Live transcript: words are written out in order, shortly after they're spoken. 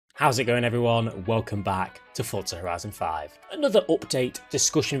How's it going, everyone? Welcome back to Forza Horizon 5. Another update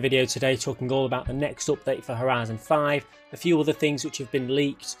discussion video today, talking all about the next update for Horizon 5, a few other things which have been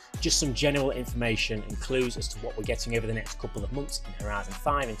leaked, just some general information and clues as to what we're getting over the next couple of months in Horizon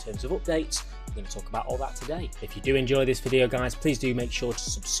 5 in terms of updates. We're going to talk about all that today. If you do enjoy this video, guys, please do make sure to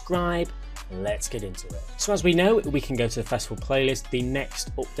subscribe. Let's get into it. So as we know, we can go to the festival playlist. The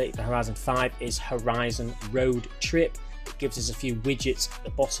next update for Horizon 5 is Horizon Road Trip. It gives us a few widgets at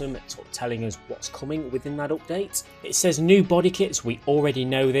the bottom, sort of telling us what's coming within that update. It says new body kits. We already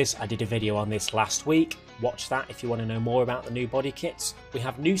know this. I did a video on this last week. Watch that if you want to know more about the new body kits. We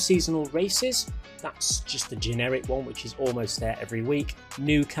have new seasonal races. That's just the generic one, which is almost there every week.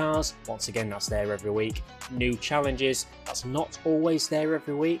 New cars, once again, that's there every week. New challenges, that's not always there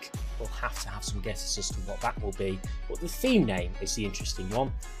every week. We'll have to have some guesses as to what that will be. But the theme name is the interesting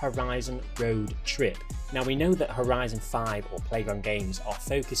one, Horizon Road Trip. Now we know that Horizon 5 or Playground Games are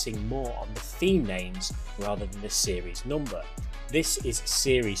focusing more on the theme names rather than the series number. This is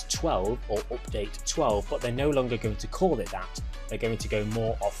Series 12 or Update 12, but they're no longer going to call it that. They're going to go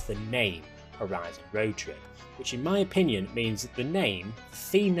more off the name, Horizon Road Trip, which in my opinion means that the name, the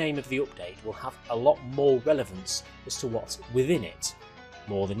theme name of the update, will have a lot more relevance as to what's within it,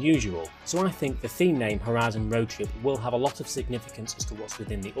 more than usual. So I think the theme name Horizon Road Trip will have a lot of significance as to what's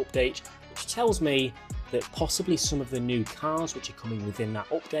within the update, which tells me that possibly some of the new cars which are coming within that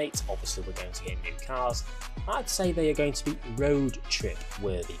update, obviously we're going to get new cars, I'd say they are going to be road trip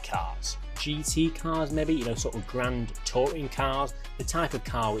worthy cars. GT cars maybe, you know, sort of grand touring cars, the type of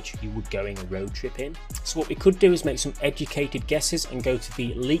car which you would going a road trip in. So what we could do is make some educated guesses and go to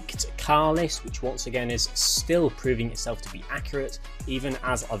the leaked car list, which once again is still proving itself to be accurate. Even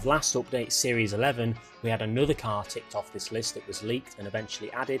as of last update, Series 11, we had another car ticked off this list that was leaked and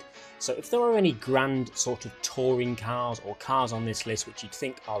eventually added. So if there are any grand sort of touring cars or cars on this list which you'd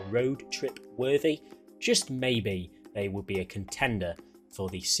think are road trip worthy, just maybe they would be a contender for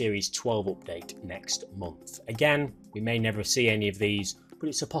the Series 12 update next month. Again, we may never see any of these, but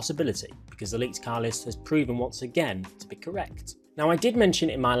it's a possibility because the leaked car list has proven once again to be correct. Now, I did mention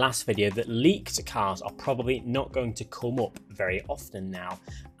in my last video that leaked cars are probably not going to come up very often now,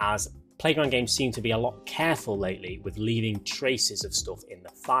 as Playground Games seem to be a lot careful lately with leaving traces of stuff in the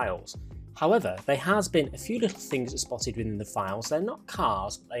files. However, there has been a few little things that spotted within the files. They're not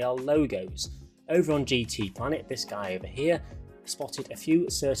cars, they are logos. Over on GT Planet, this guy over here spotted a few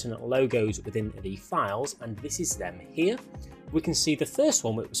certain logos within the files, and this is them here. We can see the first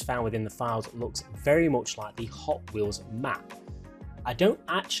one which was found within the files looks very much like the Hot Wheels map. I don't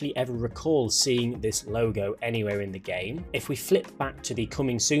actually ever recall seeing this logo anywhere in the game. If we flip back to the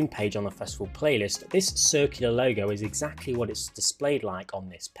coming soon page on the festival playlist, this circular logo is exactly what it's displayed like on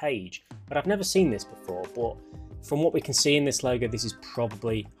this page, but I've never seen this before. But from what we can see in this logo, this is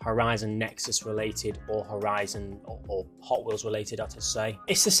probably Horizon Nexus related or Horizon or Hot Wheels related, I should say.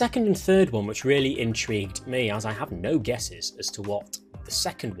 It's the second and third one which really intrigued me, as I have no guesses as to what the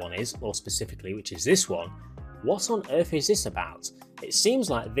second one is, or specifically which is this one. What on earth is this about? It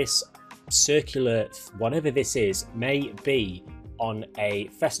seems like this circular, whatever this is, may be on a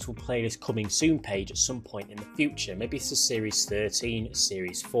festival playlist coming soon page at some point in the future. Maybe this is Series 13,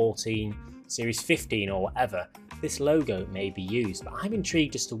 Series 14, Series 15 or whatever. This logo may be used, but I'm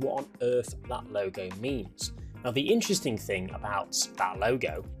intrigued as to what on earth that logo means. Now, the interesting thing about that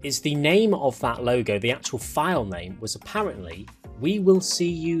logo is the name of that logo, the actual file name, was apparently "We Will See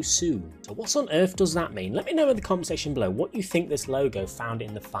You Soon." So what on earth does that mean? Let me know in the comment section below what you think this logo found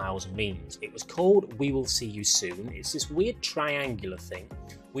in the files means. It was called "We Will See You Soon." It's this weird triangular thing.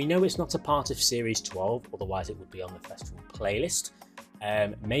 We know it's not a part of Series 12, otherwise it would be on the festival playlist.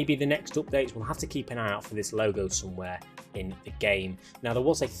 Maybe the next updates, we'll have to keep an eye out for this logo somewhere in the game. Now, there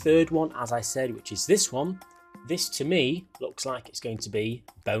was a third one, as I said, which is this one. This to me looks like it's going to be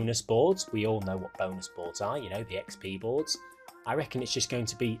bonus boards. We all know what bonus boards are, you know, the XP boards. I reckon it's just going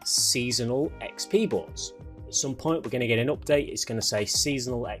to be seasonal XP boards. At some point we're going to get an update, it's going to say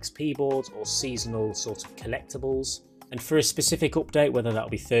seasonal XP boards or seasonal sort of collectibles. And for a specific update, whether that'll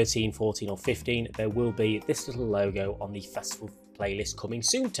be 13, 14 or 15, there will be this little logo on the festival playlist coming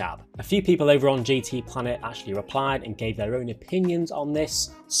soon tab. A few people over on GT Planet actually replied and gave their own opinions on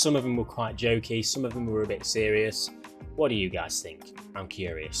this. Some of them were quite jokey, some of them were a bit serious. What do you guys think? I'm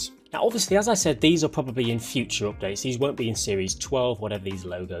curious. Now, obviously, as I said, these are probably in future updates. These won't be in Series 12, whatever these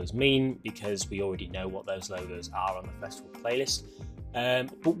logos mean, because we already know what those logos are on the festival playlist.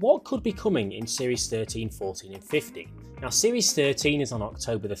 But what could be coming in Series 13, 14 and 15? Now, Series 13 is on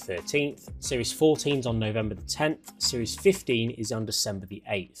October the 13th, Series 14 is on November the 10th, Series 15 is on December the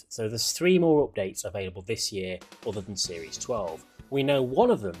 8th. So there's 3 more updates available this year other than Series 12. We know one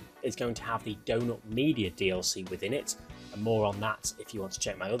of them is going to have the Donut Media DLC within it, and more on that if you want to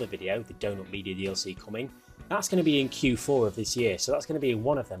check my other video, the Donut Media DLC coming. That's going to be in Q4 of this year, so that's going to be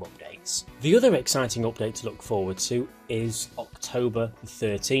one of them updates. The other exciting update to look forward to is October the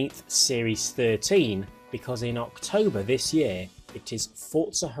 13th, Series 13, because in October this year, it is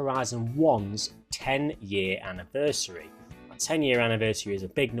Forza Horizon 1's 10-year anniversary. A 10-year anniversary is a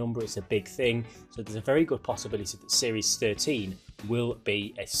big number, it's a big thing, so there's a very good possibility that Series 13 will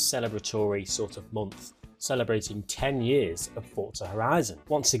be a celebratory sort of month, celebrating 10 years of Forza Horizon.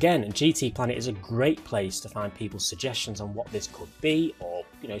 Once again, GT Planet is a great place to find people's suggestions on what this could be, or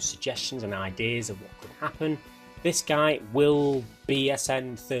suggestions and ideas of what could happen. This guy, Will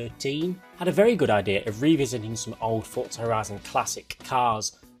BSN13, had a very good idea of revisiting some old Forza Horizon classic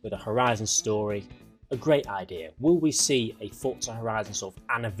cars with a Horizon story. A great idea. Will we see a Forza Horizon sort of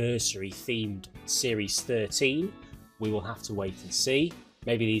anniversary themed Series 13? We will have to wait and see.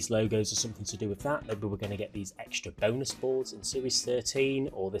 Maybe these logos are something to do with that. Maybe we're going to get these extra bonus boards in Series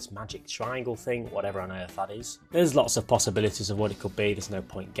 13, or this magic triangle thing, whatever on earth that is. There's lots of possibilities of what it could be, there's no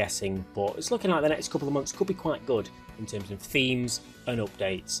point guessing, but it's looking like the next couple of months could be quite good in terms of themes and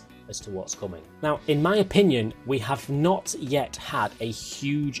updates as to what's coming. Now, in my opinion, we have not yet had a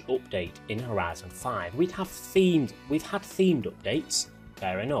huge update in Horizon 5. We've had themed updates,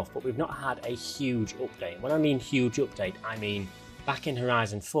 fair enough, but we've not had a huge update. When I mean huge update, I mean back in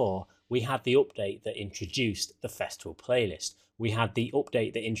Horizon 4, we had the update that introduced the festival playlist. We had the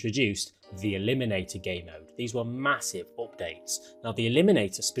update that introduced the Eliminator game mode. These were massive updates. Now, the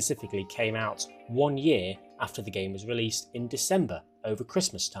Eliminator specifically came out 1 year after the game was released in December, over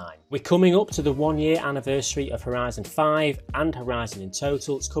Christmas time. We're coming up to the 1 year anniversary of Horizon 5 and Horizon in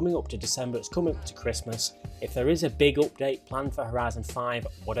total. It's coming up to December, it's coming up to Christmas. If there is a big update planned for Horizon 5,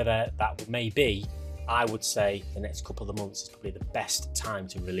 whatever that may be, I would say the next couple of months is probably the best time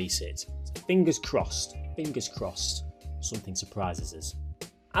to release it. So fingers crossed, something surprises us.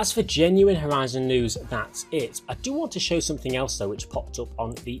 As for genuine Horizon news, that's it. I do want to show something else though, which popped up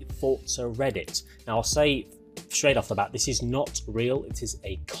on the Forza Reddit. Now I'll say straight off the bat, this is not real, it is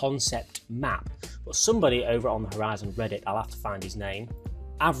a concept map. But somebody over on the Horizon Reddit, I'll have to find his name,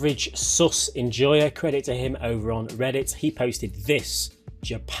 Average Sus Enjoyer, credit to him over on Reddit, he posted this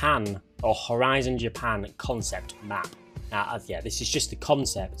Japan or Horizon Japan concept map. Now, yeah, this is just the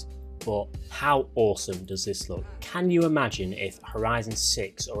concept, but how awesome does this look? Can you imagine if Horizon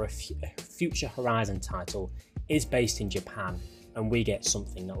 6 or a future Horizon title is based in Japan and we get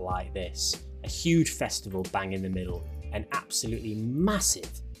something like this? A huge festival bang in the middle, an absolutely massive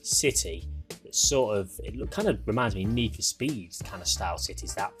city that sort of, kind of reminds me Need for Speed kind of style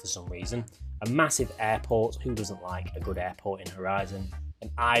cities that for some reason. A massive airport, who doesn't like a good airport in Horizon? An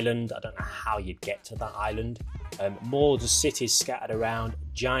island, I don't know how you'd get to that island. More just cities scattered around,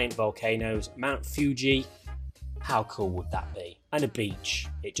 giant volcanoes, Mount Fuji. How cool would that be? And a beach.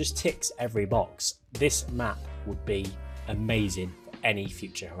 It just ticks every box. This map would be amazing for any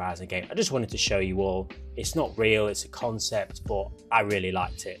future Horizon game. I just wanted to show you all. It's not real, it's a concept, but I really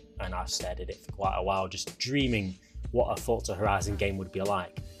liked it. And I've stared at it for quite a while, just dreaming what a Forza Horizon game would be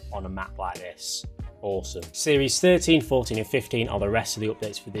like on a map like this. Awesome. Series 13, 14 and 15 are the rest of the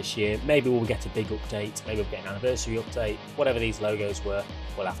updates for this year. Maybe we'll get a big update, maybe we'll get an anniversary update. Whatever these logos were,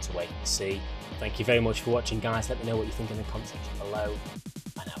 we'll have to wait and see. Thank you very much for watching, guys. Let me know what you think in the comment section below,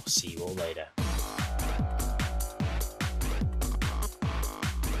 and I will see you all later.